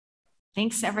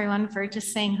Thanks everyone for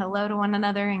just saying hello to one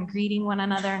another and greeting one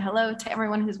another. Hello to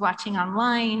everyone who's watching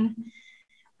online.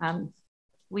 Um,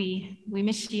 we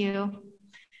miss you.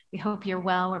 We hope you're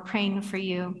well. We're praying for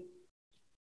you.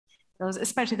 Those,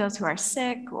 especially those who are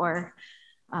sick or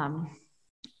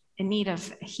in need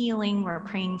of healing, we're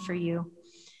praying for you.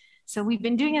 So we've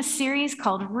been doing a series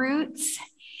called Roots,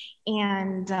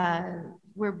 and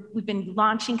we've been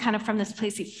launching kind of from this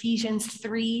place, Ephesians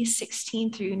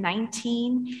 3:16 through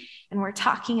 19. And we're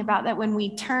talking about that when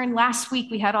we turn, last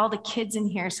week we had all the kids in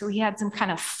here. So we had some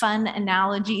kind of fun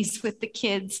analogies with the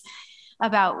kids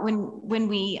about when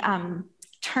we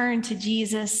turn to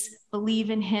Jesus, believe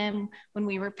in him, when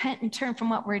we repent and turn from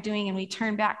what we're doing and we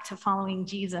turn back to following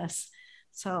Jesus.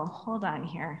 So hold on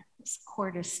here. This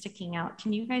cord is sticking out.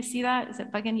 Can you guys see that? Is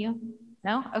it bugging you?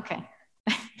 No? Okay.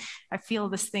 I feel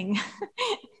this thing.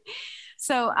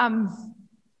 So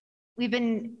we've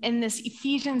been in this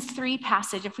Ephesians 3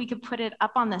 passage. If we could put it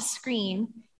up on the screen.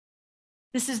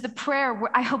 This is the prayer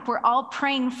where I hope we're all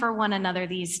praying for one another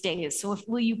these days. So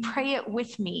will you pray it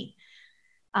with me?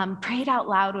 Pray it out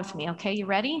loud with me, okay? You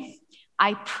ready?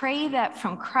 I pray that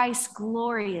from Christ's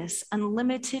glorious,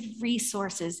 unlimited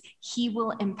resources, he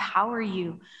will empower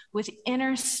you with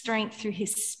inner strength through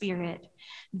his Spirit.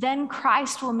 Then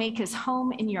Christ will make his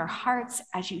home in your hearts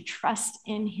as you trust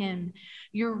in him.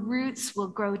 Your roots will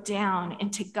grow down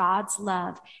into God's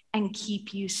love and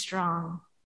keep you strong.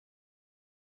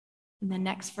 In the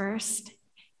next verse,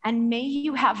 and may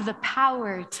you have the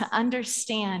power to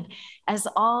understand, as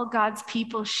all God's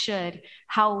people should,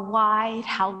 how wide,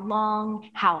 how long,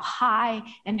 how high,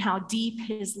 and how deep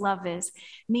his love is.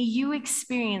 May you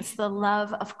experience the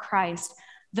love of Christ,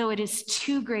 though it is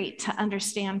too great to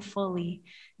understand fully.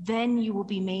 Then you will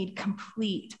be made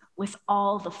complete with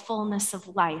all the fullness of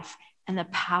life and the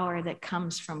power that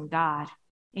comes from God.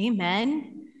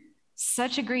 Amen.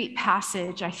 Such a great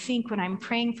passage. I think when I'm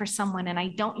praying for someone and I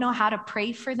don't know how to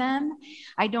pray for them,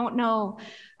 I don't know,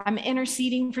 I'm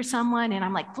interceding for someone and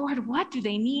I'm like, Lord, what do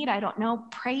they need? I don't know.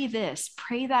 Pray this,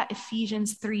 pray that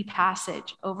Ephesians 3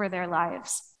 passage over their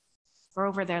lives or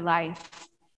over their life.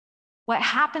 What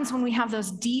happens when we have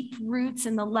those deep roots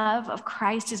in the love of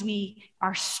Christ is we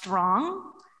are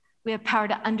strong. We have power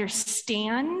to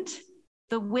understand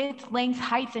the width, length,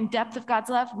 height, and depth of God's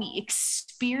love. We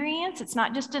experience, it's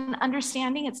not just an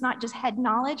understanding, it's not just head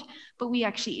knowledge, but we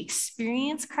actually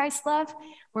experience Christ's love.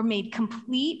 We're made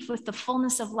complete with the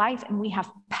fullness of life, and we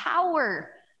have power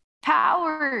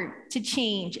to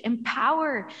change, and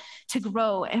power to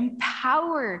grow, and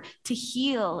power to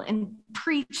heal and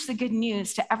preach the good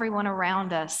news to everyone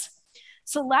around us.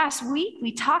 So last week,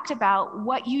 we talked about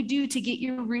what you do to get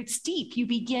your roots deep. You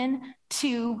begin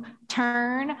to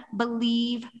turn,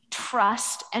 believe,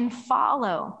 trust, and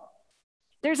follow.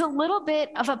 There's a little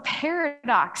bit of a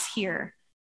paradox here,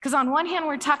 because on one hand,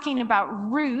 we're talking about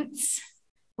roots,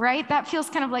 right? That feels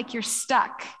kind of like you're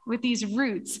stuck with these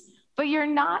roots, but you're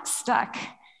not stuck.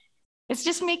 It's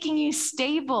just making you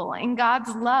stable in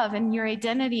God's love and your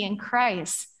identity in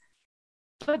Christ.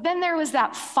 But then there was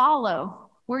that follow,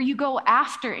 where you go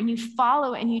after and you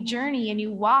follow and you journey and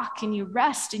you walk and you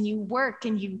rest and you work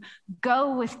and you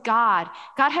go with God.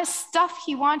 God has stuff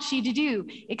he wants you to do,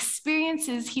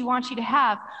 experiences he wants you to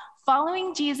have.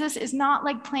 Following Jesus is not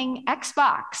like playing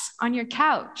Xbox on your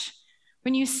couch.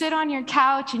 When you sit on your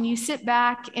couch and you sit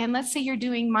back and let's say you're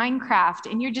doing Minecraft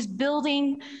and you're just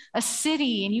building a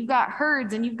city and you've got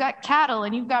herds and you've got cattle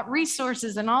and you've got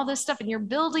resources and all this stuff and you're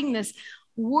building this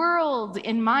world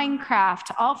in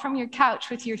Minecraft, all from your couch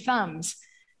with your thumbs.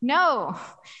 No,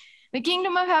 the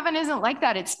kingdom of heaven isn't like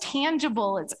that. It's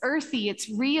tangible, it's earthy, it's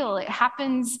real. It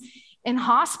happens in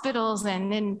hospitals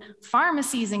and in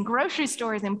pharmacies and grocery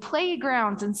stores and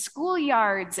playgrounds and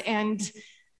schoolyards and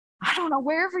I don't know,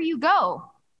 wherever you go.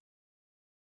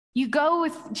 You go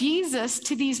with Jesus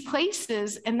to these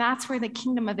places and that's where the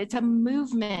kingdom of it's a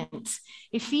movement.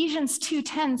 Ephesians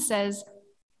 2:10 says,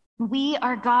 we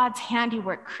are God's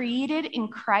handiwork, created in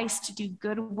Christ to do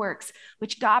good works,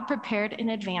 which God prepared in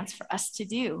advance for us to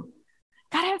do.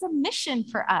 God has a mission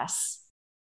for us.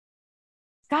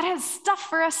 God has stuff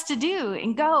for us to do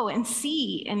and go and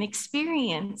see and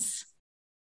experience.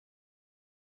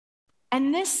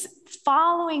 And this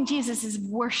following Jesus is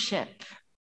worship.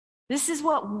 This is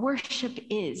what worship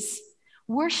is.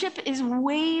 Worship is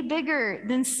way bigger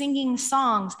than singing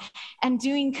songs and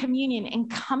doing communion and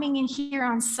coming in here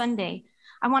on Sunday.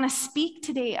 I want to speak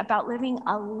today about living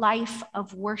a life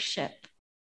of worship.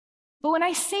 But when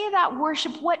I say that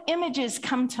worship, what images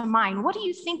come to mind? What do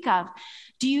you think of?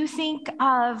 Do you think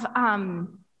of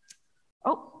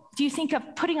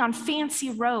putting on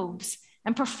fancy robes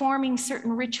and performing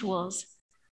certain rituals?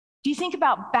 Do you think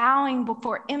about bowing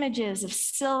before images of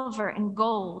silver and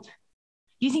gold?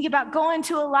 Do you think about going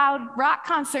to a loud rock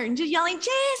concert and just yelling,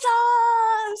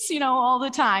 Jesus, all the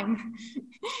time?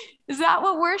 Is that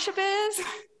what worship is?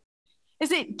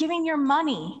 Is it giving your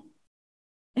money?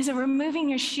 Is it removing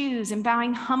your shoes and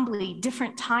bowing humbly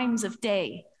different times of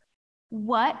day?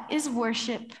 What is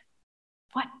worship?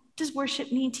 What does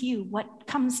worship mean to you? What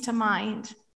comes to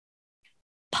mind?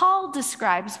 Paul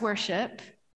describes worship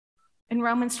in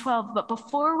Romans 12, but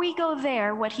before we go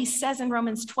there, what he says in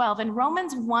Romans 12, in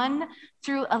Romans 1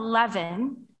 through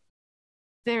 11,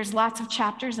 there's lots of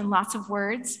chapters and lots of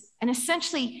words. And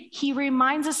essentially, he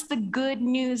reminds us the good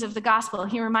news of the gospel.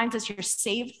 He reminds us you're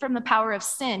saved from the power of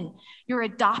sin. You're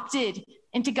adopted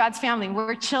into God's family.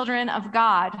 We're children of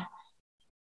God.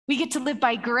 We get to live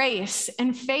by grace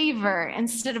and favor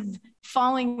instead of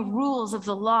following rules of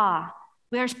the law.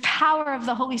 There's power of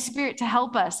the Holy Spirit to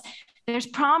help us. There's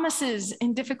promises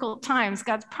in difficult times.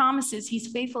 God's promises,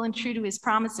 he's faithful and true to his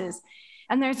promises.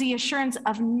 And there's the assurance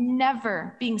of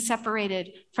never being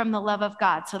separated from the love of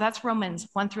God. So that's Romans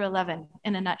 1 through 11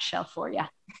 in a nutshell for you.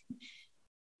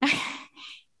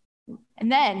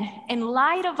 And then, in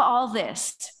light of all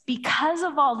this, because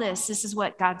of all this, this is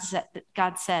what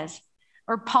God says,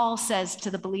 or Paul says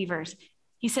to the believers.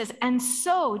 He says, and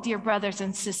so, dear brothers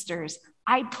and sisters,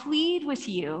 I plead with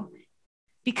you,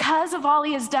 because of all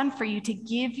he has done for you, to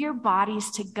give your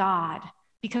bodies to God,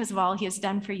 because of all he has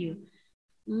done for you.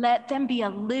 Let them be a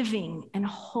living and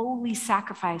holy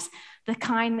sacrifice, the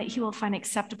kind that he will find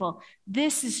acceptable.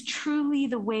 This is truly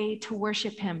the way to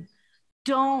worship him.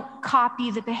 Don't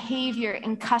copy the behavior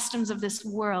and customs of this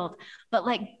world, but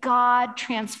let God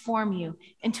transform you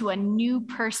into a new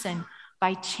person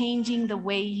by changing the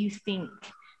way you think.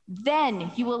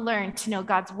 Then you will learn to know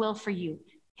God's will for you,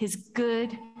 his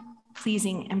good,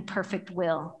 pleasing, and perfect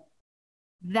will.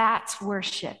 That's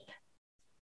worship.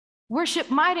 Worship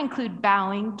might include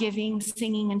bowing, giving,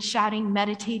 singing, and shouting,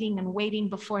 meditating, and waiting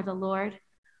before the Lord.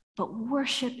 But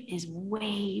worship is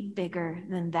way bigger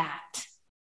than that.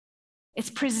 It's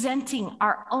presenting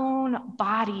our own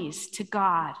bodies to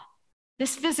God.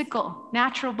 This physical,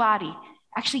 natural body,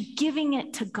 actually giving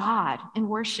it to God in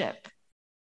worship.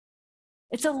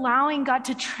 It's allowing God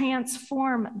to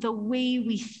transform the way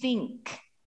we think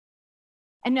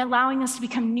and allowing us to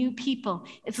become new people.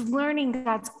 It's learning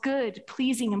God's good,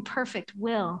 pleasing, and perfect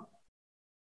will.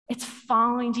 It's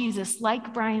following Jesus.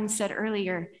 Like Brian said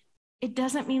earlier, it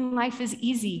doesn't mean life is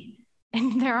easy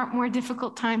and there aren't more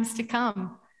difficult times to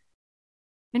come.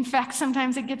 In fact,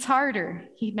 sometimes it gets harder,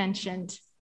 he mentioned.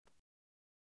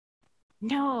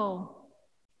 No,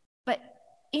 but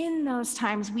in those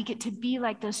times, we get to be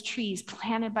like those trees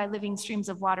planted by living streams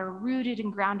of water, rooted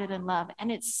and grounded in love,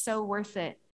 and it's so worth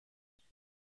it.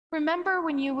 Remember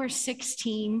when you were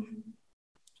 16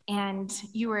 and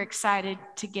you were excited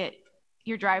to get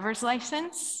your driver's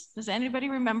license? Does anybody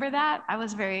remember that? I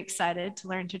was very excited to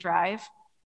learn to drive.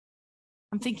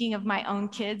 I'm thinking of my own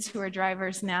kids who are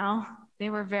drivers now. They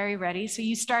were very ready. So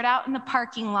you start out in the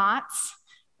parking lots,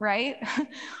 right?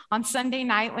 On Sunday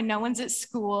night when no one's at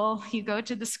school, you go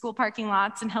to the school parking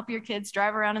lots and help your kids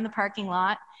drive around in the parking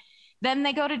lot. Then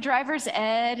they go to driver's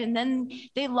ed, and then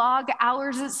they log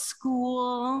hours at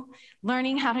school,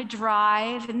 learning how to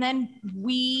drive. And then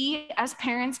we, as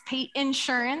parents, pay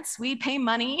insurance. We pay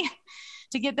money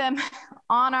to get them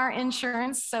on our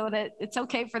insurance so that it's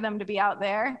okay for them to be out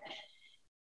there.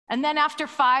 And then after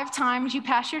 5 times, you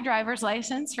pass your driver's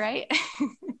license, right?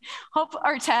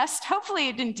 Or test. Hopefully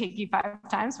it didn't take you 5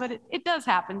 times, but it does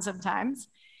happen sometimes.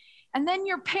 And then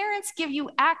your parents give you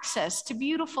access to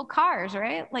beautiful cars,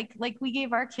 right? Like we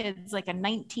gave our kids like a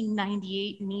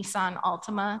 1998 Nissan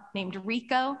Altima named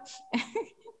Rico.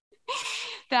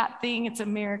 That thing, it's a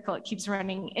miracle. It keeps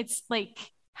running. It's like,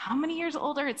 how many years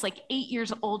older? It's like 8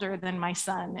 years older than my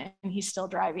son, and he's still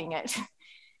driving it.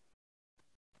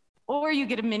 Or you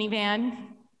get a minivan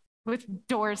with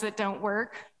doors that don't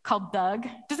work called Doug.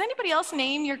 Does anybody else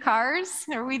name your cars?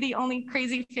 Are we the only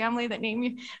crazy family that name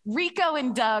you? Rico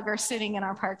and Doug are sitting in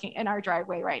our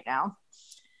driveway right now.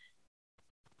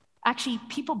 Actually,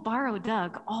 people borrow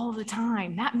Doug all the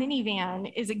time. That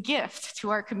minivan is a gift to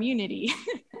our community.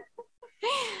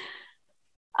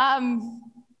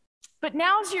 But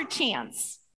now's your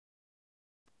chance.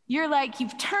 You're like,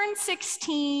 you've turned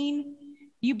 16,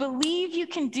 you believe you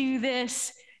can do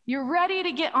this, you're ready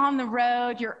to get on the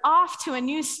road, you're off to a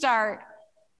new start,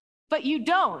 but you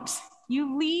don't.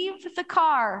 You leave the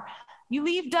car, you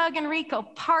leave Doug and Rico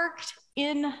parked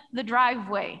in the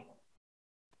driveway.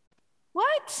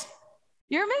 What?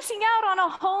 You're missing out on a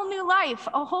whole new life,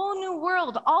 a whole new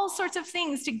world, all sorts of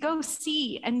things to go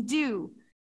see and do.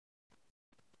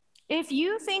 If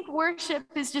you think worship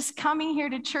is just coming here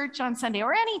to church on Sunday,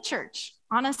 or any church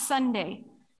on a Sunday,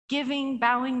 giving,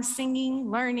 bowing, singing,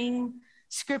 learning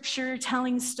scripture,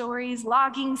 telling stories,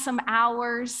 logging some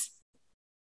hours,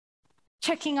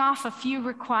 checking off a few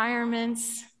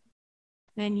requirements,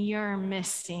 then you're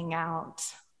missing out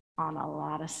on a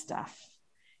lot of stuff.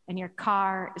 And your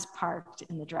car is parked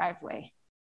in the driveway.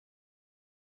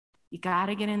 You got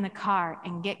to get in the car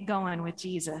and get going with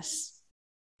Jesus.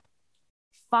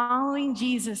 Following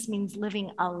Jesus means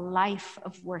living a life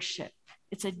of worship.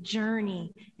 It's a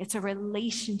journey. It's a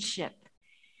relationship.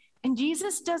 And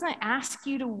Jesus doesn't ask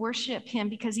you to worship him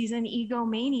because he's an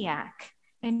egomaniac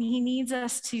and he needs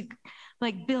us to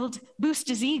boost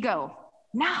his ego.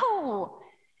 No,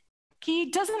 he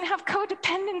doesn't have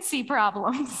codependency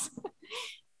problems.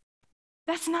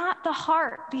 That's not the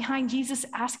heart behind Jesus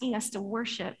asking us to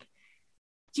worship.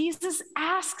 Jesus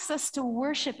asks us to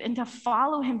worship and to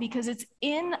follow him because it's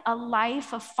in a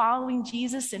life of following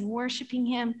Jesus and worshiping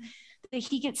him that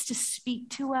he gets to speak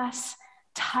to us,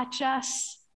 touch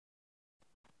us.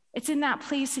 It's in that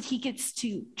place that he gets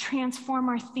to transform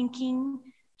our thinking,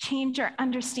 change our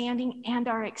understanding and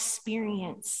our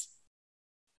experience.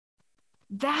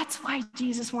 That's why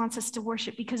Jesus wants us to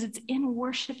worship, because it's in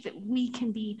worship that we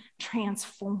can be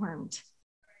transformed.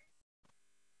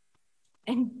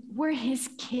 And we're his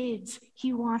kids.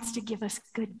 He wants to give us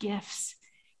good gifts.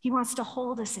 He wants to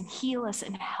hold us and heal us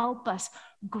and help us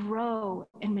grow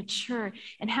and mature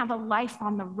and have a life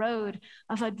on the road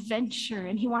of adventure.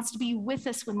 And he wants to be with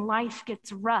us when life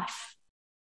gets rough.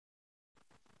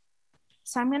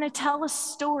 So I'm going to tell a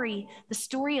story, the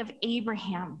story of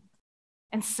Abraham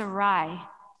and Sarai.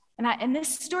 And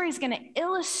this story is going to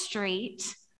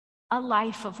illustrate a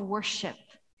life of worship.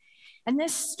 And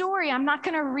this story, I'm not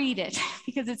going to read it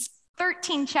because it's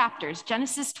 13 chapters,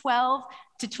 Genesis 12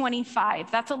 to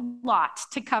 25. That's a lot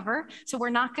to cover, so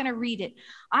we're not going to read it.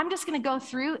 I'm just going to go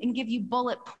through and give you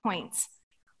bullet points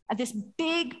of this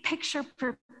big picture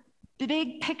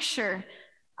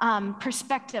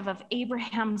perspective of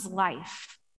Abraham's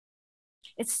life.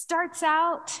 It starts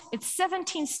out, it's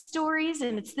 17 stories,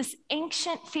 and it's this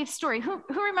ancient faith story. Who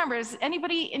remembers?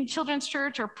 Anybody in children's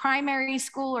church or primary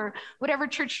school or whatever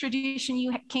church tradition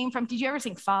you came from, did you ever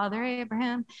sing, Father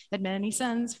Abraham had many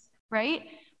sons, right?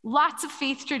 Lots of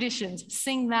faith traditions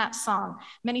sing that song.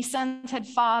 Many sons had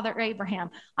Father Abraham.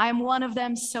 I am one of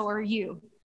them, so are you.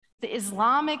 The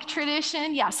Islamic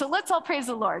tradition, yeah, so let's all praise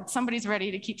the Lord. Somebody's ready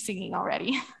to keep singing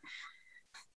already.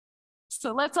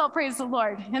 So let's all praise the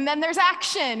Lord. And then there's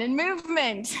action and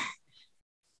movement.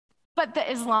 But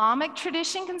the Islamic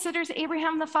tradition considers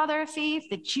Abraham the father of faith.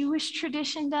 The Jewish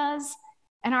tradition does.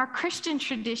 And our Christian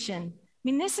tradition, I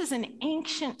mean, this is an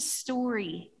ancient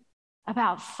story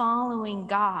about following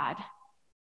God.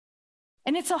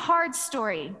 And it's a hard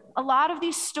story. A lot of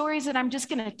these stories that I'm just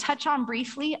going to touch on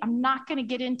briefly, I'm not going to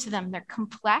get into them. They're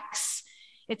complex.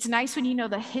 It's nice when you know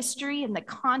the history and the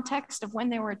context of when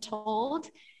they were told.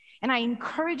 And I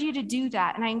encourage you to do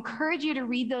that. And I encourage you to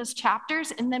read those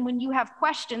chapters. And then when you have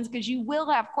questions, because you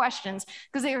will have questions,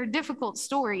 because they are difficult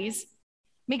stories,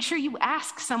 make sure you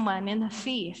ask someone in the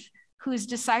faith who has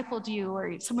discipled you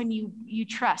or someone you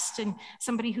trust and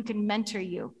somebody who can mentor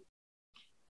you.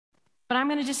 But I'm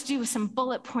going to just do some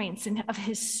bullet points of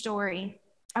his story.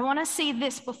 I want to say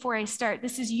this before I start.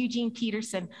 This is Eugene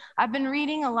Peterson. I've been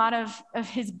reading a lot of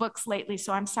his books lately,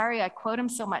 so I'm sorry I quote him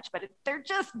so much, but they're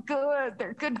just good.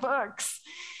 They're good books.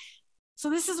 So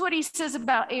this is what he says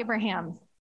about Abraham.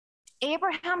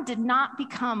 Abraham did not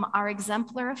become our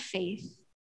exemplar of faith,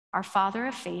 our father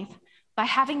of faith, by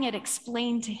having it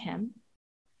explained to him,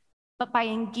 but by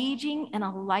engaging in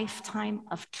a lifetime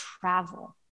of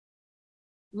travel.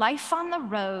 Life on the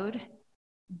road,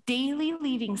 daily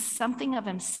leaving something of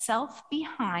himself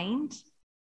behind,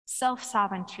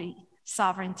 self-sovereignty,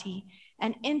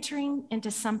 and entering into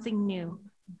something new,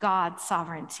 God's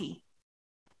sovereignty.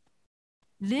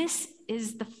 This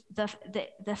is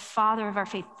the father of our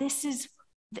faith. This is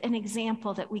an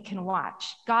example that we can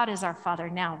watch. God is our father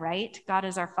now, right? God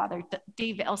is our father.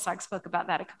 Dave Elsog spoke about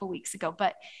that a couple weeks ago,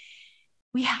 but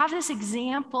we have this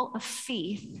example of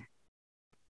faith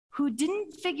who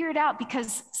didn't figure it out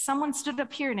because someone stood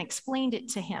up here and explained it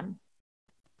to him.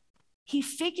 He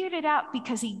figured it out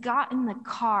because he got in the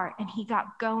car and he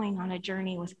got going on a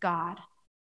journey with God.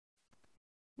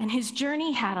 And his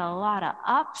journey had a lot of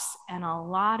ups and a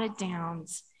lot of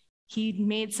downs. He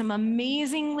made some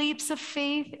amazing leaps of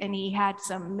faith and he had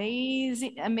some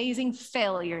amazing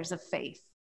failures of faith.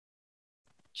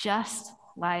 Just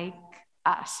like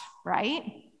us, right?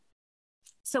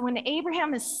 So when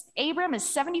Abram is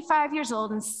 75 years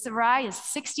old and Sarai is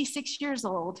 66 years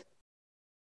old,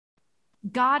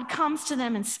 God comes to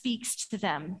them and speaks to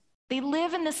them. They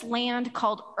live in this land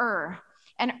called Ur.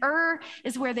 And Ur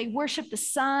is where they worship the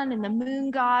sun and the moon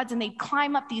gods, and they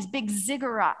climb up these big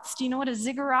ziggurats. Do you know what a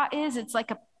ziggurat is? It's like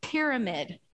a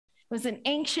pyramid. It was an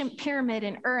ancient pyramid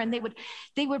in Ur, and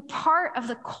they were part of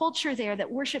the culture there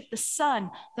that worshiped the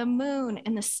sun, the moon,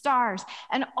 and the stars,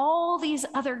 and all these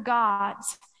other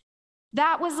gods.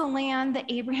 That was the land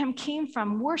that Abraham came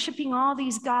from, worshiping all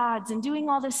these gods and doing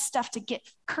all this stuff to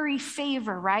curry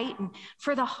favor, right? And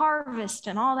for the harvest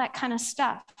and all that kind of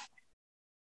stuff.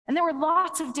 And there were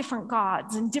lots of different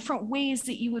gods and different ways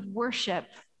that you would worship.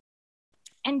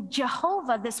 And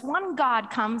Jehovah, this one God,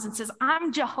 comes and says,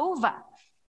 I'm Jehovah.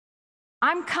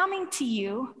 I'm coming to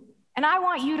you, and I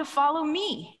want you to follow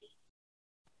me.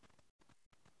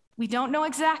 We don't know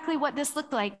exactly what this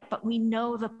looked like, but we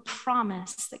know the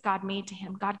promise that God made to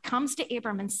him. God comes to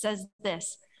Abram and says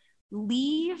this: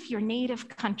 leave your native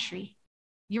country,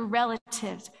 your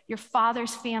relatives, your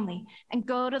father's family, and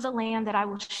go to the land that I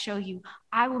will show you.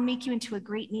 I will make you into a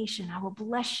great nation. I will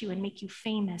bless you and make you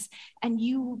famous, and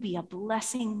you will be a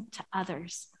blessing to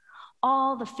others.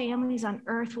 All the families on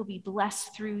earth will be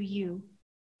blessed through you.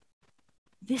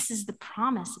 This is the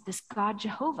promise that this God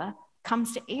Jehovah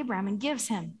comes to Abram and gives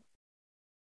him.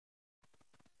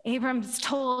 Abram's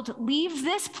told, leave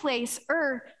this place,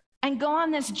 Ur, and go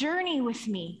on this journey with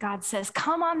me. God says,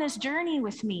 come on this journey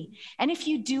with me. And if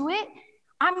you do it,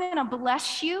 I'm going to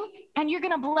bless you, and you're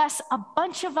going to bless a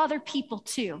bunch of other people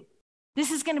too.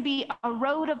 This is going to be a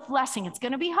road of blessing. It's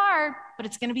going to be hard, but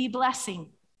it's going to be blessing.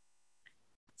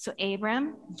 So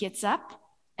Abram gets up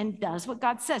and does what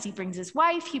God says. He brings his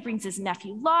wife, he brings his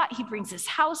nephew Lot, he brings his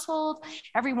household,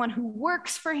 everyone who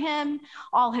works for him,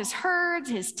 all his herds,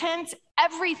 his tents,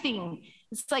 everything.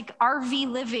 It's like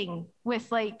RV living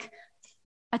with like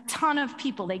a ton of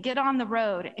people. They get on the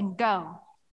road and go.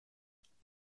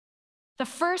 The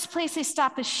first place they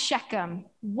stop is Shechem.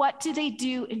 What do they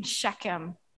do in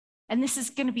Shechem? And this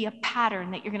is going to be a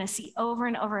pattern that you're going to see over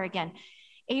and over again.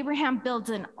 Abraham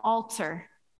builds an altar.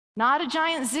 Not a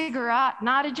giant ziggurat,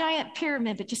 not a giant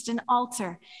pyramid, but just an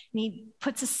altar. And he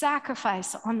puts a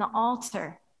sacrifice on the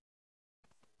altar.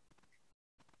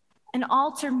 An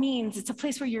altar means it's a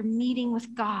place where you're meeting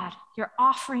with God. You're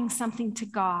offering something to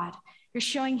God. You're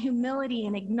showing humility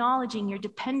and acknowledging your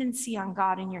dependency on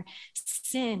God and your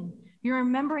sin. You're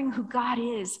remembering who God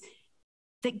is,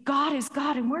 that God is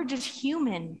God and we're just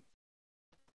human.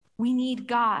 We need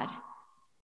God.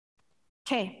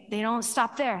 Okay, they don't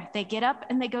stop there. They get up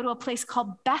and they go to a place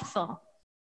called Bethel.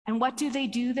 And what do they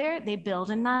do there? They build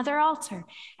another altar.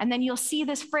 And then you'll see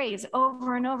this phrase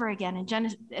over and over again in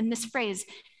Genesis, in this phrase,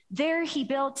 there he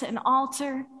built an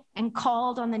altar and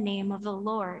called on the name of the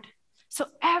Lord. So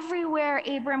everywhere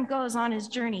Abram goes on his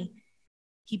journey,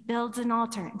 he builds an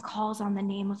altar and calls on the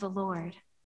name of the Lord.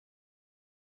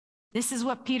 This is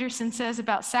what Peterson says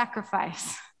about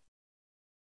sacrifice.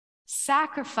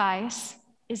 Sacrifice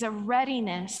is a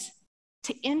readiness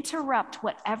to interrupt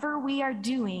whatever we are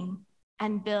doing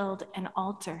and build an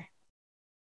altar.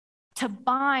 To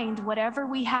bind whatever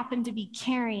we happen to be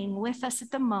carrying with us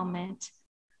at the moment,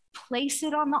 place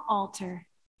it on the altar,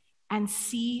 and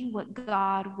see what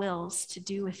God wills to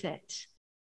do with it.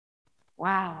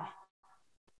 Wow.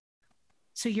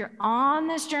 So you're on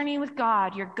this journey with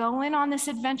God, you're going on this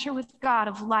adventure with God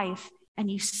of life, and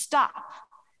you stop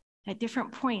at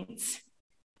different points.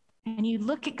 And you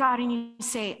look at God and you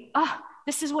say,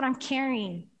 this is what I'm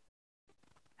carrying.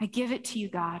 I give it to you,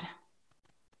 God.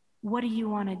 What do you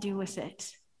want to do with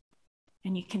it?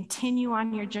 And you continue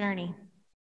on your journey.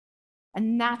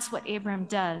 And that's what Abram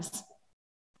does.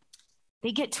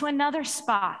 They get to another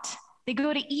spot. They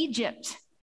go to Egypt.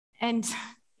 And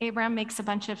Abram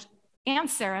and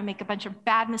Sarah make a bunch of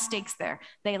bad mistakes there.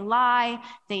 They lie.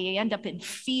 They end up in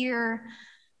fear.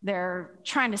 They're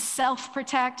trying to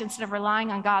self-protect instead of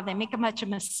relying on God. They make a bunch of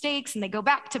mistakes and they go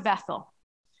back to Bethel.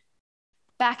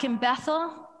 Back in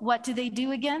Bethel, what do they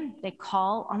do again? They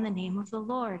call on the name of the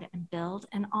Lord and build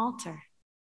an altar.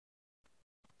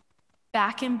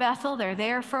 Back in Bethel, they're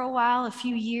there for a while, a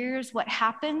few years. What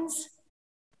happens?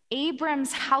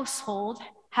 Abram's household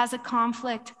has a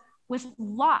conflict with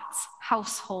Lot's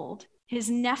household, his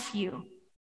nephew.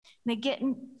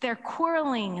 They're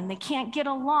quarreling and they can't get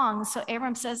along. So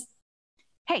Abram says,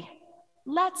 hey,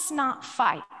 let's not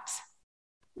fight.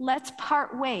 Let's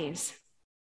part ways.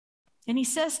 And he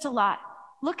says to Lot,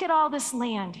 look at all this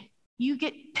land.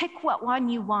 Pick what one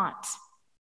you want.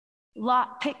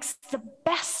 Lot picks the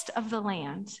best of the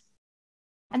land.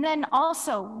 And then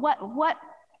also, what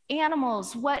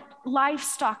animals, what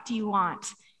livestock do you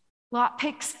want? Lot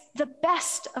picks the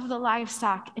best of the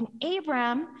livestock. And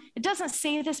Abram, it doesn't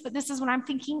say this, but this is what I'm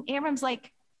thinking. Abram's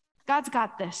like, God's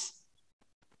got this.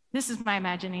 This is my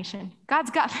imagination.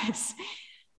 God's got this.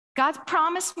 God's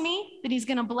promised me that he's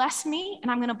going to bless me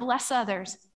and I'm going to bless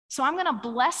others. So I'm going to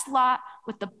bless Lot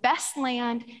with the best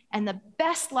land and the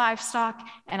best livestock,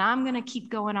 and I'm going to keep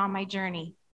going on my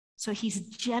journey. So he's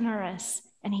generous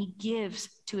and he gives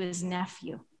to his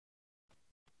nephew.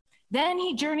 Then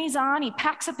he journeys on, he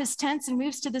packs up his tents and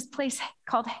moves to this place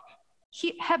called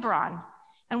Hebron.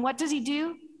 And what does he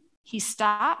do? He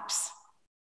stops,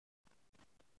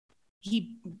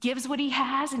 he gives what he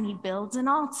has, and he builds an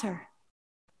altar.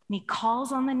 And he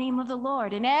calls on the name of the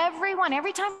Lord. And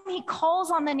every time he calls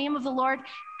on the name of the Lord,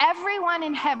 everyone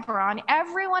in Hebron,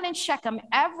 everyone in Shechem,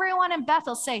 everyone in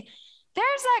Bethel say,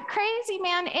 there's that crazy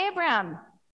man Abram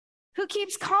who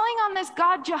keeps calling on this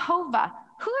God Jehovah.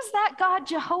 Who is that God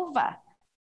Jehovah?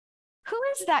 Who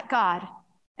is that God?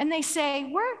 And they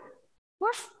say, we're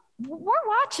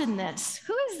watching this.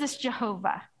 Who is this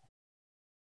Jehovah?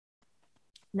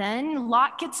 Then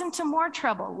Lot gets into more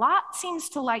trouble. Lot seems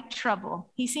to like trouble.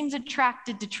 He seems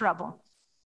attracted to trouble.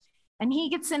 And he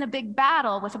gets in a big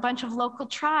battle with a bunch of local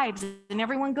tribes, and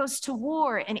everyone goes to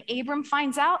war. And Abram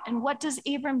finds out, and what does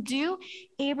Abram do?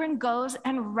 Abram goes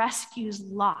and rescues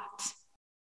Lot.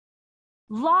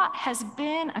 Lot has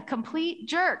been a complete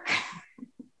jerk.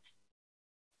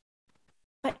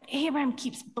 But Abram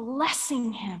keeps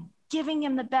blessing him, giving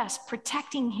him the best,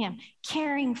 protecting him,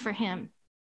 caring for him.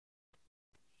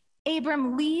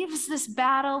 Abram leaves this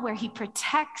battle where he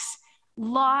protects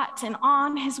Lot, and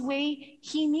on his way,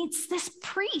 he meets this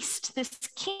priest, this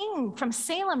king from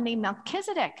Salem named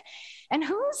Melchizedek. And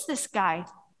who is this guy?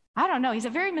 I don't know. He's a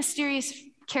very mysterious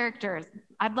character.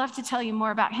 I'd love to tell you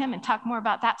more about him and talk more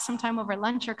about that sometime over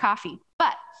lunch or coffee.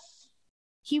 But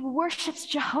he worships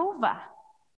Jehovah,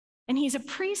 and he's a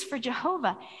priest for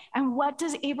Jehovah. And what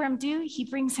does Abram do? He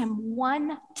brings him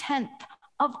 1/10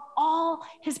 of all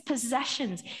his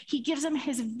possessions. He gives him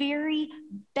his very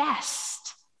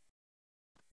best.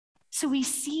 So we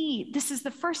see, this is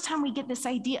the first time we get this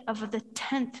idea of the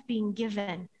 10th being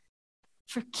given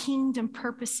for kingdom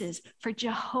purposes, for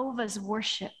Jehovah's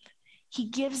worship. He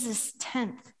gives this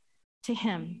 10th to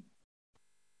him.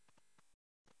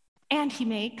 And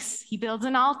he builds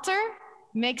an altar,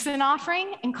 makes an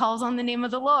offering, and calls on the name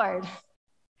of the Lord.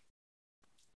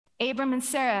 Abram and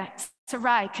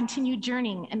Sarai continue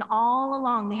journeying, and all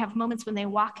along they have moments when they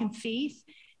walk in faith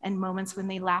and moments when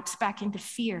they lapse back into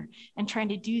fear and trying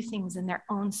to do things in their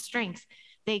own strength.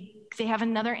 They have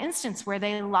another instance where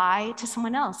they lie to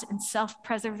someone else in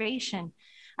self-preservation.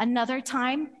 Another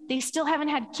time, they still haven't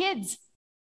had kids.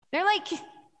 They're like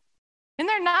in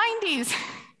their 90s.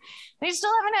 They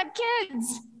still haven't had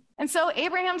kids. And so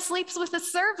Abraham sleeps with a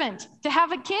servant to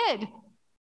have a kid.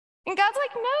 And God's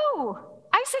like, no,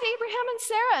 I said Abraham and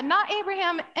Sarah, not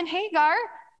Abraham and Hagar.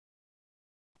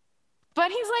 But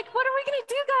he's like, what are we going to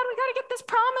do, God? We got to get this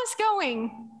promise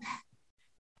going.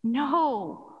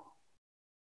 No.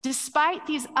 Despite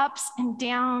these ups and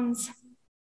downs,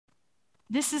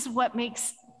 this is what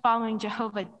makes following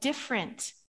Jehovah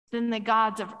different than the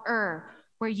gods of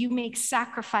where you make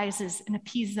sacrifices and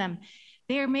appease them.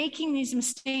 They are making these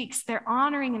mistakes. They're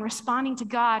honoring and responding to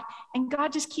God, and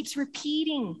God just keeps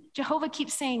repeating. Jehovah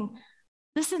keeps saying,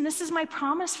 listen, this is my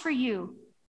promise for you.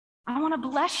 I want to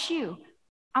bless you.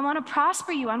 I want to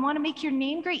prosper you. I want to make your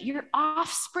name great, your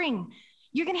offspring.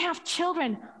 You're going to have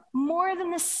children more than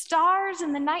the stars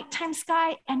in the nighttime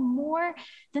sky and more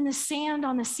than the sand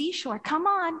on the seashore. Come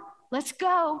on, let's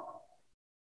go.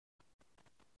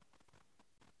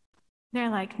 They're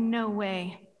like, no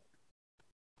way.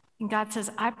 And God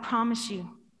says, I promise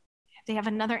you. They have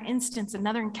another instance,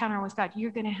 another encounter with God.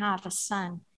 You're going to have a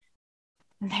son.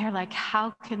 And they're like,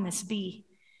 how can this be?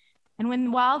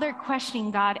 And while they're questioning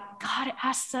God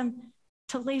asks them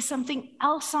to lay something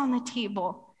else on the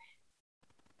table.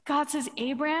 God says,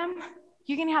 Abraham,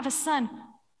 you're going to have a son,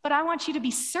 but I want you to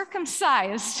be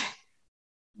circumcised.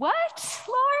 What,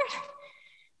 Lord?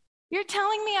 You're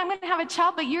telling me I'm going to have a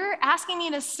child, but you're asking me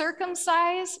to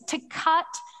circumcise, to cut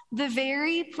the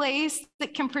very place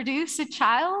that can produce a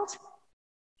child?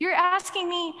 You're asking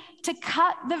me to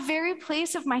cut the very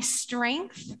place of my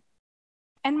strength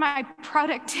and my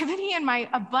productivity and my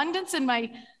abundance and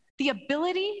the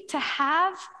ability to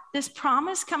have this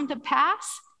promise come to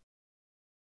pass?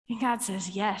 And God says,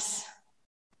 yes,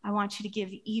 I want you to give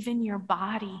even your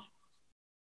body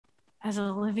as a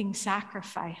living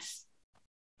sacrifice.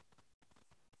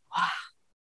 Wow.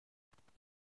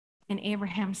 And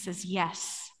Abraham says,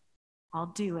 yes, I'll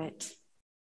do it.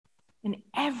 And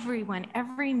everyone,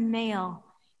 every male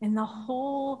in the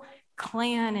whole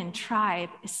clan and tribe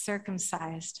is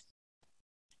circumcised.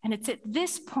 And it's at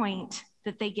this point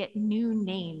that they get new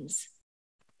names.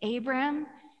 Abram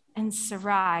and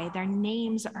Sarai, their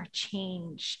names are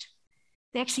changed.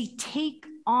 They actually take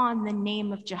on the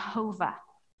name of Jehovah.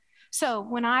 So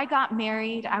when I got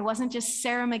married, I wasn't just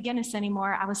Sarah McGinnis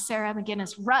anymore. I was Sarah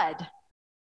McGinnis Rudd,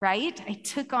 right? I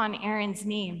took on Aaron's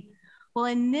name. Well,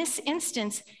 in this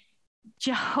instance,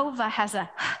 Jehovah has a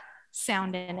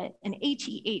sound in it, an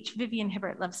H-E-H. Vivian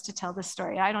Hibbert loves to tell this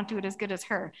story. I don't do it as good as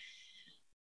her.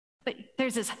 But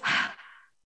there's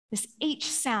this H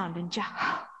sound in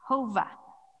Jehovah.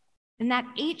 And that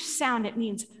H sound, it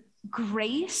means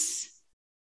grace,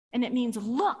 and it means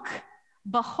look,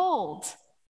 behold.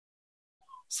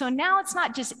 So now it's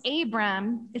not just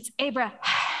Abram, it's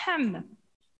Abraham.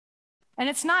 And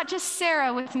it's not just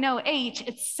Sarah with no H,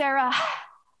 it's Sarah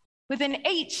with an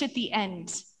H at the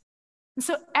end. And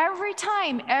so every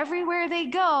time, everywhere they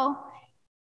go,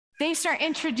 they start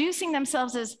introducing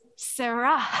themselves as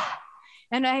Sarah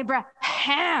and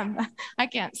Abraham. I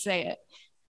can't say it.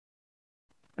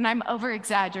 And I'm over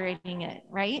exaggerating it,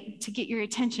 right? To get your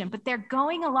attention. But they're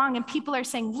going along and people are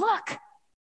saying, look,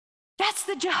 that's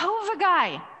the Jehovah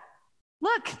guy.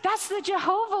 Look, that's the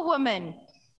Jehovah woman.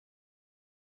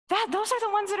 Those are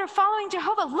the ones that are following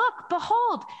Jehovah. Look,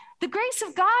 behold, the grace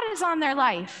of God is on their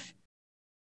life.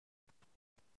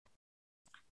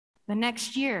 The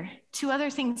next year, 2 other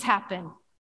things happen.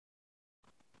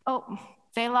 Oh,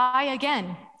 they lie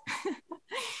again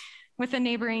with a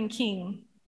neighboring king.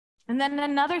 And then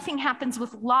another thing happens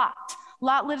with Lot.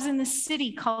 Lot lives in this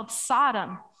city called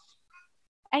Sodom.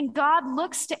 And God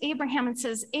looks to Abraham and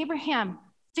says, Abraham,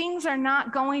 things are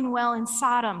not going well in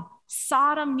Sodom.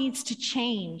 Sodom needs to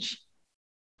change.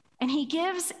 And he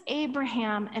gives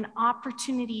Abraham an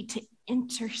opportunity to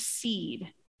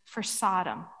intercede for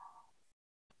Sodom.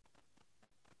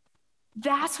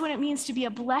 That's what it means to be a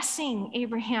blessing,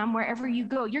 Abraham, wherever you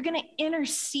go. You're going to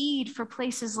intercede for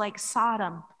places like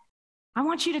Sodom. I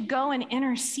want you to go and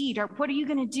intercede. Or what are you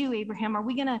going to do, Abraham? Are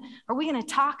we going to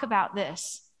talk about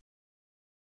this?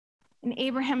 And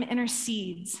Abraham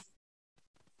intercedes.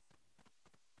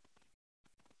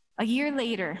 A year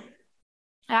later,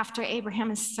 after Abraham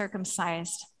is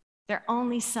circumcised, their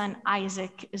only son,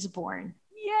 Isaac, is born.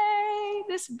 Yay,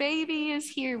 this baby is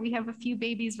here. We have a few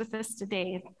babies with us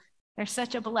today. They're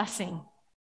such a blessing.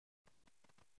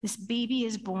 This baby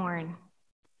is born.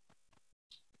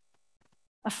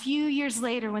 A few years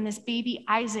later, when this baby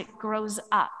Isaac grows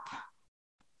up,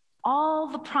 all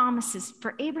the promises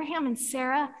for Abraham and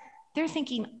Sarah, they're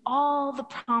thinking all the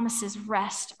promises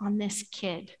rest on this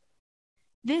kid.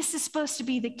 This is supposed to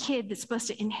be the kid that's supposed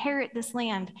to inherit this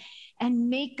land and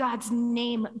make God's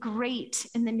name great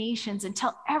in the nations and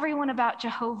tell everyone about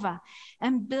Jehovah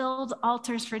and build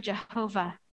altars for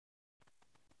Jehovah.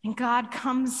 And God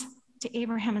comes to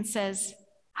Abraham and says,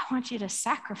 I want you to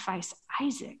sacrifice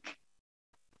Isaac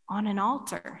on an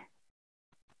altar.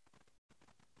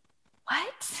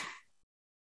 What?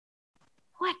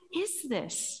 What is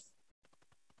this?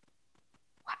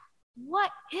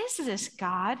 What is this,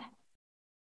 God?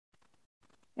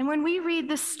 And when we read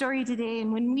this story today,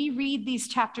 and when we read these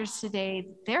chapters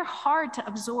today, they're hard to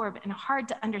absorb and hard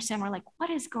to understand. We're like, what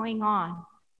is going on?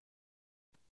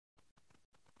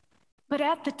 But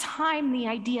at the time, the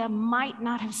idea might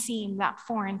not have seemed that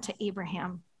foreign to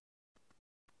Abraham,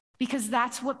 because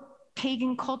that's what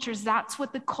pagan cultures, that's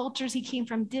what the cultures he came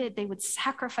from did. They would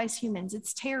sacrifice humans.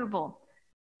 It's terrible.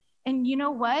 And you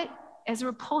know what? As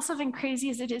repulsive and crazy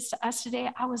as it is to us today,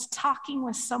 I was talking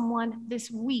with someone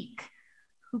this week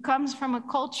who comes from a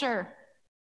culture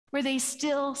where they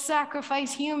still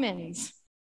sacrifice humans.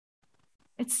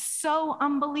 It's so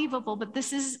unbelievable, but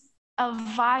this is a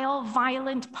vile,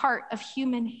 violent part of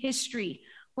human history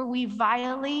where we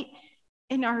violate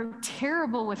and are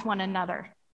terrible with one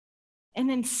another.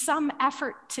 And in some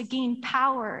effort to gain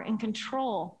power and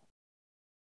control.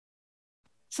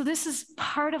 So this is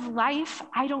part of life.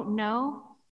 I don't know.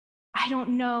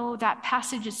 That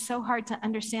passage is so hard to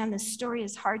understand. This story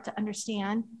is hard to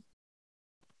understand.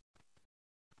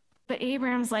 But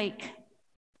Abraham's like,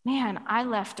 man, I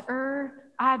left Ur.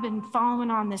 I've been following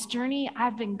on this journey.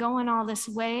 I've been going all this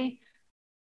way.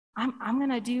 I'm going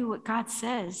to do what God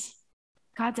says.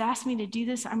 God's asked me to do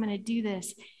this. I'm going to do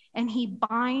this. And he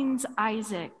binds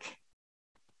Isaac.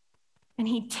 And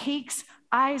he takes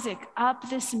Isaac up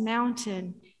this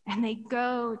mountain, and they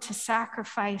go to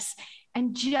sacrifice.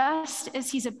 And just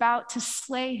as he's about to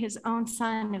slay his own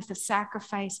son of the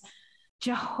sacrifice,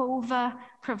 Jehovah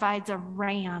provides a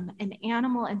ram, an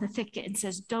animal in the thicket, and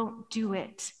says, don't do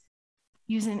it.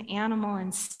 Use an animal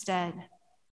instead.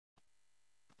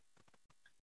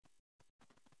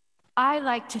 I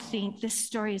like to think this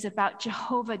story is about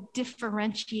Jehovah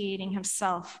differentiating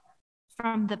himself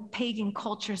from the pagan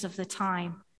cultures of the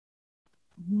time.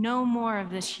 No more of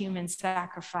this human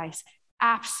sacrifice.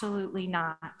 Absolutely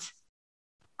not.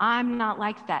 I'm not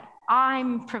like that.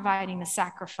 I'm providing the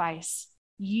sacrifice.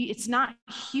 It's not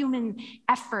human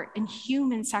effort and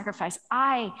human sacrifice.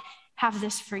 I have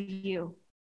this for you.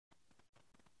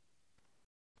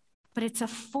 But it's a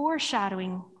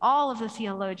foreshadowing. All of the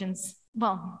theologians,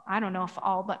 well, I don't know if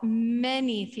all, but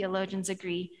many theologians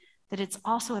agree that it's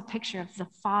also a picture of the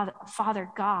Father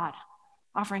God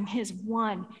offering his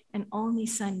one and only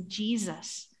Son,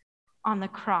 Jesus, on the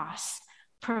cross,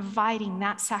 providing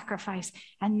that sacrifice.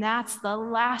 And that's the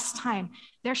last time.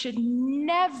 There should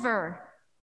never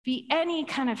be any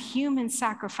kind of human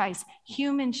sacrifice,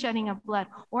 human shedding of blood,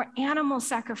 or animal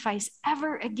sacrifice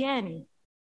ever again.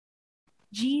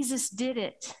 Jesus did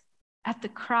it at the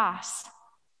cross.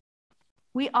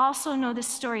 We also know this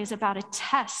story is about a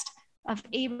test of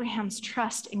Abraham's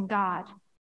trust in God.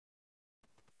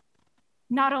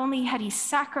 Not only had he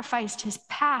sacrificed his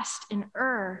past in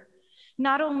Ur,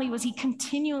 not only was he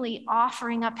continually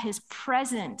offering up his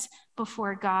present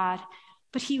before God,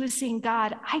 but he was saying,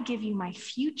 God, I give you my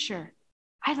future.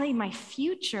 I lay my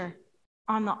future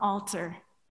on the altar.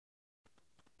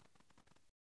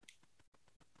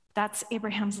 That's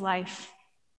Abraham's life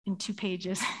in 2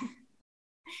 pages.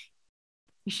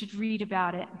 You should read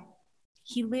about it.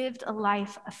 He lived a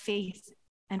life of faith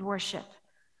and worship.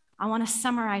 I want to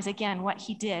summarize again what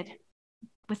he did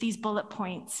with these bullet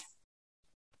points.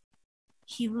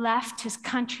 He left his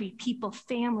country, people,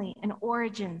 family, and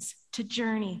origins to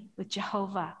journey with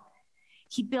Jehovah.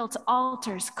 He built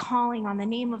altars, calling on the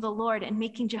name of the Lord and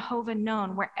making Jehovah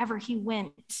known wherever he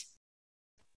went.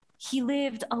 He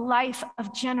lived a life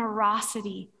of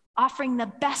generosity, offering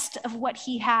the best of what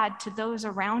he had to those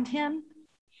around him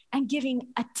and giving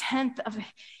a tenth of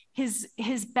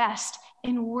his best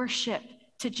in worship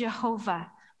to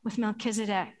Jehovah with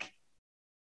Melchizedek.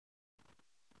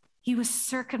 He was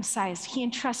circumcised. He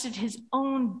entrusted his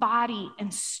own body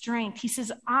and strength. He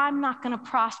says, I'm not going to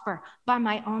prosper by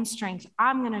my own strength.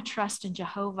 I'm going to trust in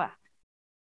Jehovah.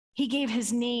 He gave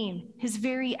his name, his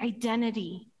very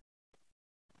identity,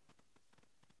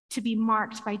 to be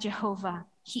marked by Jehovah.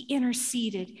 He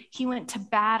interceded. He went to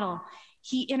battle.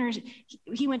 He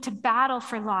went to battle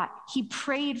for Lot. He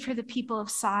prayed for the people of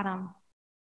Sodom.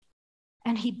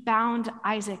 And he bound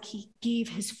Isaac. He gave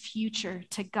his future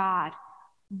to God.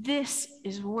 This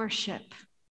is worship.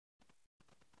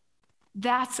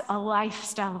 That's a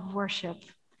lifestyle of worship.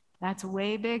 That's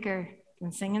way bigger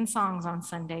than singing songs on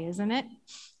Sunday, isn't it?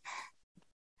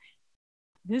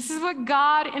 This is what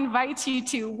God invites you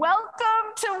to.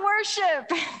 Welcome to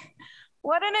worship.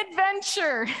 What an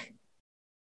adventure.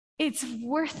 It's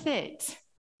worth it.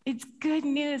 It's good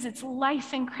news. It's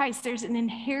life in Christ. There's an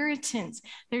inheritance.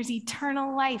 There's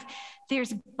eternal life.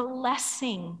 There's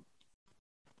blessing.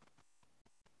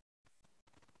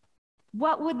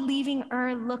 What would leaving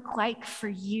Ur look like for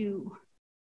you?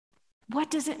 What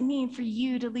does it mean for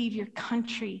you to leave your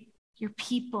country, your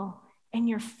people, and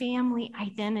your family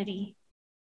identity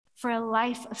for a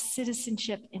life of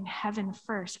citizenship in heaven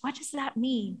first? What does that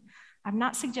mean? I'm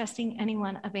not suggesting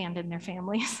anyone abandon their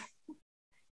families,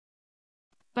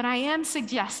 but I am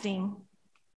suggesting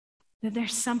that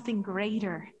there's something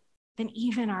greater than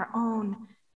even our own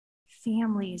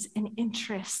families and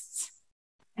interests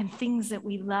and things that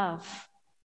we love.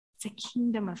 It's a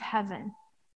kingdom of heaven.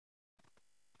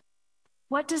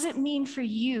 What does it mean for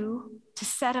you to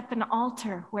set up an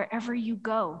altar wherever you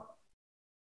go?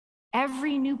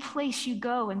 Every new place you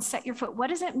go and set your foot, what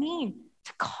does it mean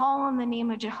to call on the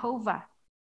name of Jehovah?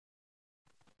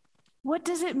 What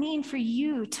does it mean for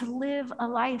you to live a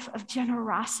life of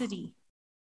generosity,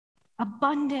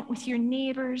 abundant with your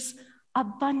neighbors,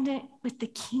 abundant with the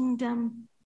kingdom,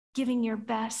 giving your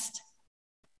best?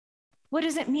 What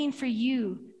does it mean for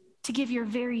you to give your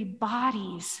very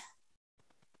bodies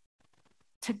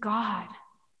to God,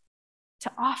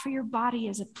 to offer your body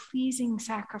as a pleasing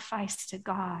sacrifice to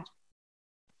God?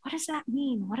 What does that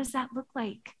mean? What does that look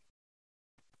like?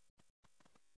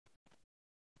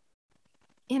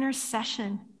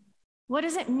 Intercession. What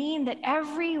does it mean that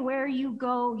everywhere you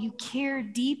go, you care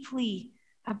deeply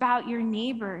about your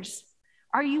neighbors?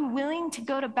 Are you willing to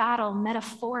go to battle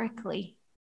metaphorically?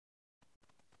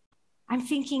 I'm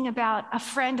thinking about a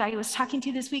friend I was talking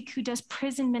to this week who does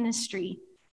prison ministry.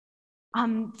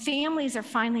 Families are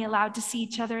finally allowed to see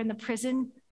each other in the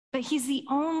prison, but he's the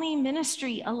only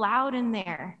ministry allowed in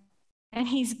there. And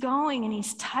he's going and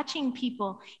he's touching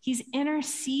people. He's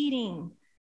interceding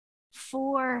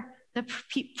for the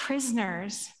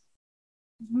prisoners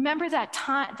remember that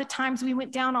time, the times we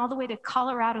went down all the way to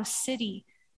Colorado City,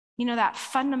 you know, that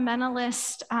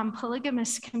fundamentalist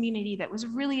polygamous community that was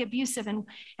really abusive. And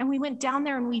we went down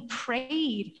there and we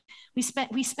prayed. We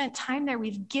spent time there.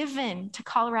 We've given to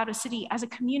Colorado City as a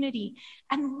community.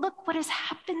 And look what has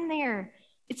happened there.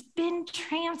 It's been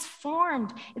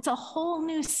transformed. It's a whole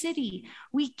new city.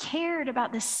 We cared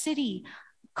about the city,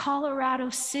 Colorado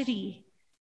City.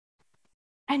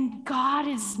 And God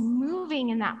is moving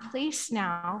in that place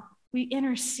now. We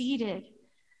interceded.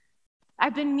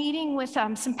 I've been meeting with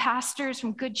some pastors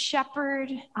from Good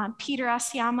Shepherd, Peter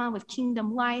Asiama with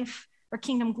Kingdom Life or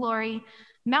Kingdom Glory,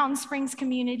 Mountain Springs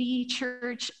Community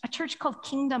Church, a church called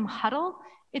Kingdom Huddle.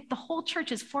 The whole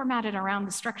church is formatted around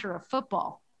the structure of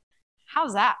football.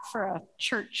 How's that for a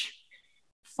church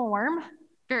form?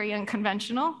 Very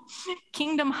unconventional.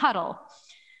 Kingdom Huddle.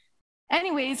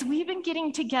 Anyways, we've been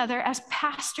getting together as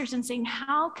pastors and saying,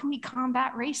 how can we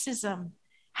combat racism?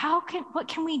 What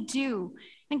can we do?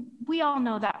 And we all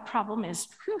know that problem is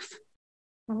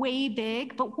way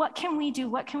big, but what can we do?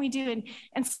 What can we do?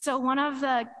 And so one of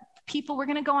the people, we're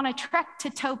gonna go on a trek to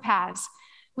Topaz,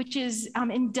 which is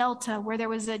in Delta, where there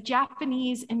was a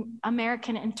Japanese and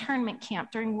American internment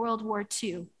camp during World War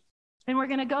II. And we're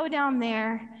gonna go down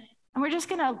there and we're just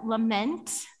gonna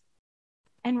lament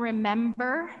and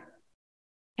remember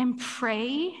and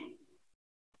pray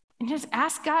and just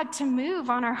ask God to move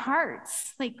on our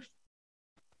hearts. Like,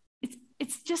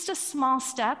 it's just a small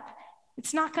step.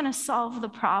 It's not going to solve the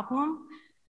problem,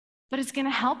 but it's going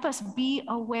to help us be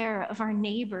aware of our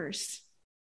neighbors.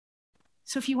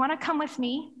 So if you want to come with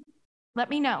me,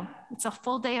 let me know. It's a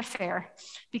full day affair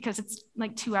because it's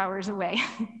like 2 hours away.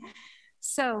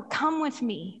 So come with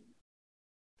me.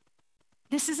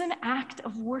 This is an act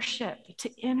of worship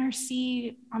to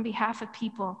intercede on behalf of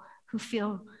people who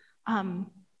feel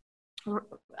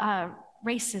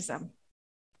racism.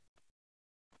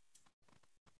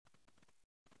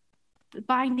 The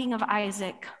binding of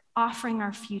Isaac, offering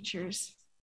our futures,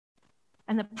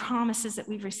 and the promises that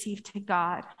we've received to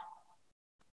God.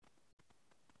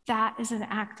 That is an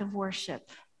act of worship.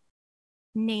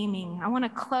 Naming. I want to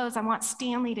close. I want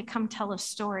Stanley to come tell a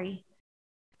story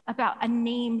about a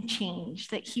name change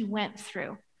that he went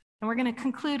through. And we're going to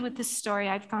conclude with this story.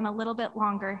 I've gone a little bit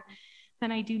longer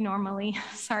than I do normally.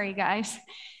 Sorry, guys.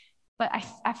 But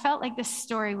I felt like this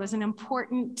story was an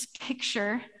important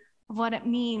picture of what it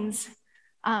means,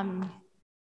 of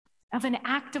an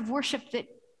act of worship that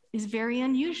is very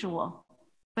unusual,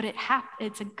 but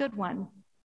it's a good one.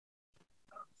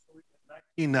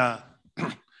 In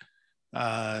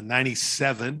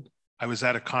 97, I was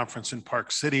at a conference in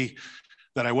Park City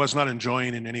that I was not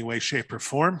enjoying in any way, shape, or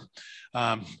form.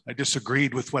 I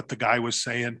disagreed with what the guy was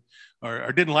saying,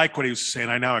 or didn't like what he was saying.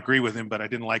 I now agree with him, but I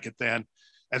didn't like it then.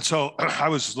 And so I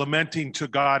was lamenting to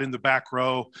God in the back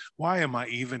row, why am I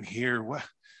even here?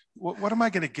 What am I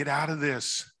going to get out of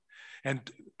this? And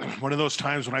one of those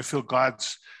times when I feel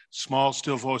God's small,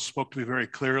 still voice spoke to me very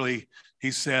clearly,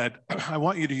 he said, I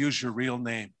want you to use your real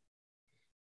name.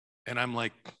 And I'm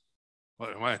like,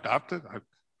 what, am I adopted?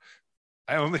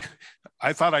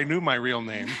 I thought I knew my real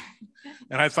name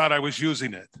and I thought I was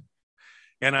using it.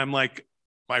 And I'm like,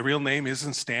 my real name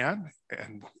isn't Stan?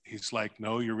 And he's like,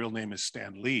 no, your real name is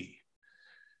Stan Lee.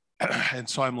 And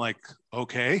so I'm like,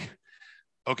 okay.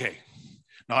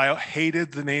 Now I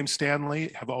hated the name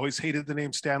Stanley, have always hated the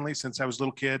name Stanley since I was a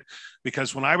little kid,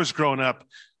 because when I was growing up,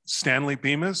 Stanley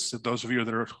Bemis, those of you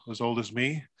that are as old as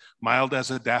me, mild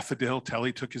as a daffodil till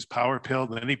he took his power pill,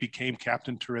 then he became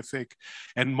Captain Terrific.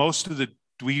 And most of the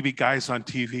dweeby guys on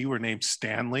TV were named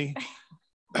Stanley.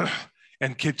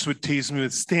 And kids would tease me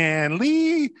with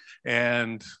Stanley.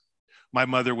 And my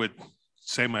mother would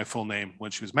say my full name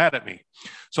when she was mad at me.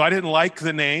 So I didn't like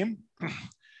the name.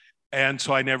 And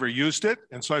so I never used it.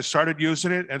 And so I started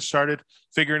using it and started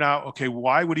figuring out, okay,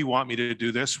 why would he want me to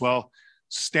do this? Well,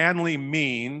 Stanley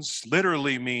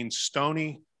literally means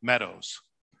stony meadows.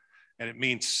 And it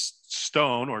means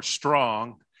stone or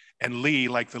strong, and lee,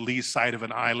 like the lee side of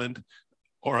an island,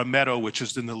 or a meadow, which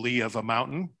is in the lee of a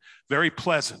mountain. Very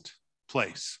pleasant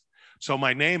place. So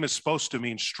my name is supposed to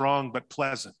mean strong but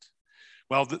pleasant.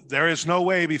 Well, there is no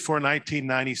way before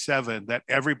 1997 that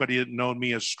everybody had known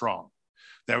me as strong.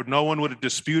 No one would have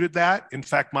disputed that. In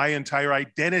fact, my entire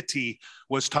identity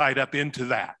was tied up into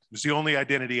that. It was the only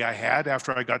identity I had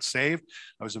after I got saved.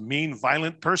 I was a mean,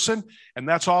 violent person, and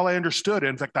that's all I understood.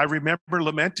 In fact, I remember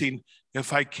lamenting,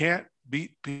 if I can't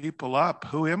beat people up,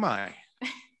 who am I?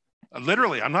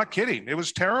 Literally, I'm not kidding. It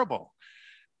was terrible.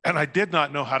 And I did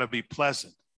not know how to be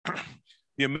pleasant.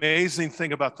 The amazing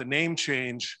thing about the name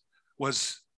change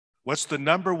was What's the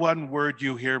number one word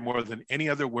you hear more than any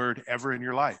other word ever in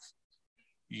your life?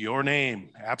 Your name,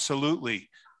 absolutely.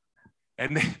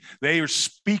 And they are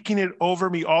speaking it over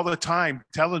me all the time,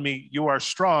 telling me you are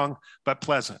strong but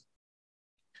pleasant,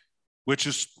 which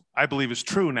is, I believe, is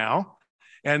true now.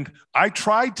 And I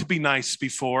tried to be nice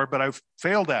before, but I've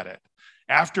failed at it.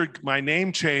 After my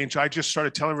name change, I just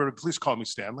started telling everybody, please call me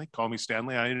Stanley. Call me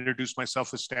Stanley. I introduced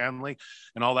myself as Stanley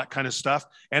and all that kind of stuff.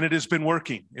 And it has been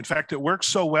working. In fact, it worked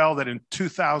so well that in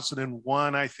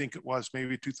 2001, I think it was,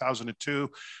 maybe 2002,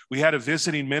 we had a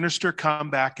visiting minister come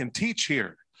back and teach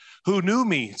here who knew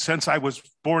me since I was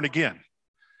born again.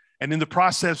 And in the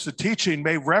process of teaching,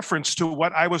 made reference to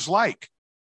what I was like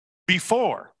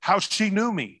before, how she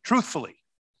knew me, truthfully.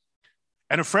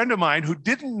 And a friend of mine who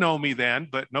didn't know me then,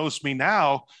 but knows me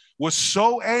now, was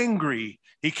so angry.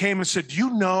 He came and said, do you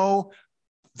know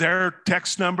their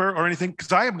text number or anything?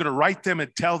 Because I am going to write them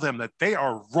and tell them that they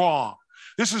are wrong.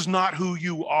 This is not who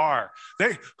you are.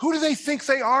 Who do they think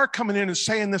they are coming in and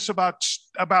saying this about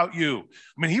you?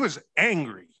 I mean, he was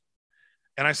angry.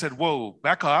 And I said, whoa,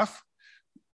 back off.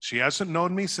 She hasn't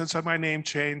known me since my name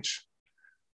changed.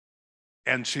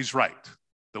 And she's right.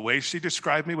 The way she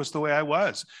described me was the way I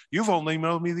was. You've only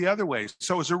known me the other way.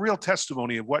 So it's a real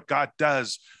testimony of what God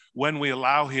does when we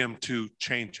allow him to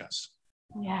change us.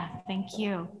 Yeah, thank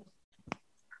you.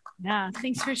 Yeah,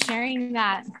 thanks for sharing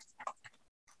that.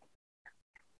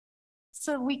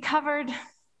 So we covered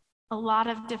a lot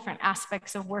of different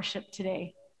aspects of worship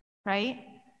today, right?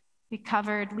 We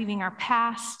covered leaving our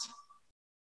past,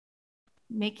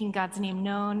 making God's name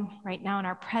known right now in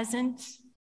our present,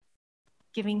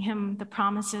 giving him the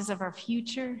promises of our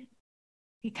future.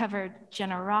 We covered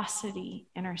generosity,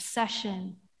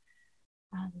 intercession.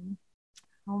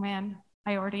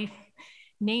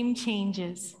 Name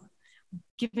changes,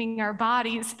 giving our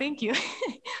bodies, thank you.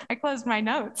 I closed my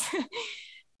notes.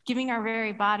 Giving our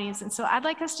very bodies. And so I'd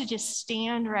like us to just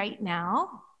stand right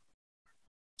now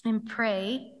and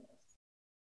pray.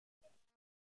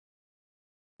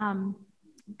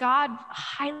 God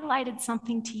highlighted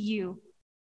something to you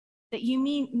that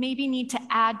you maybe need to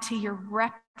add to your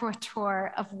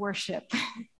repertoire of worship.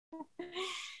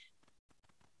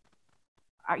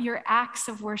 Your acts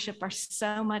of worship are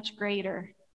so much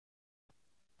greater.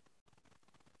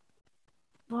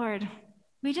 Lord,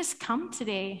 we just come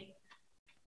today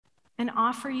and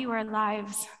offer you our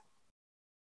lives.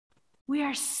 We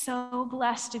are so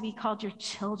blessed to be called your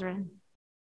children.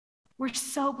 We're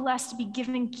so blessed to be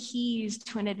given keys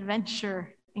to an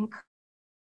adventure in Christ.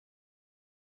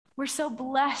 We're so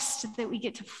blessed that we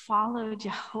get to follow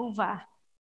Jehovah.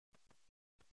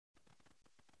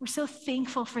 We're so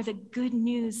thankful for the good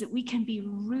news that we can be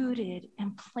rooted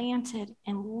and planted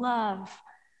in love,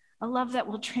 a love that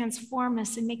will transform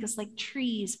us and make us like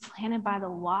trees planted by the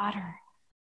water,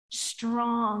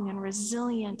 strong and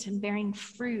resilient and bearing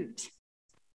fruit.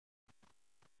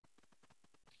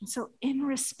 And so in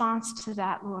response to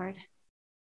that, Lord,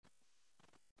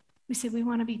 we say we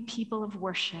want to be people of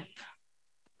worship.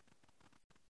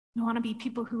 We want to be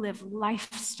people who live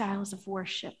lifestyles of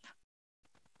worship.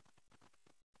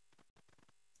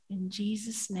 In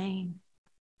Jesus' name,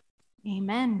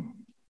 amen.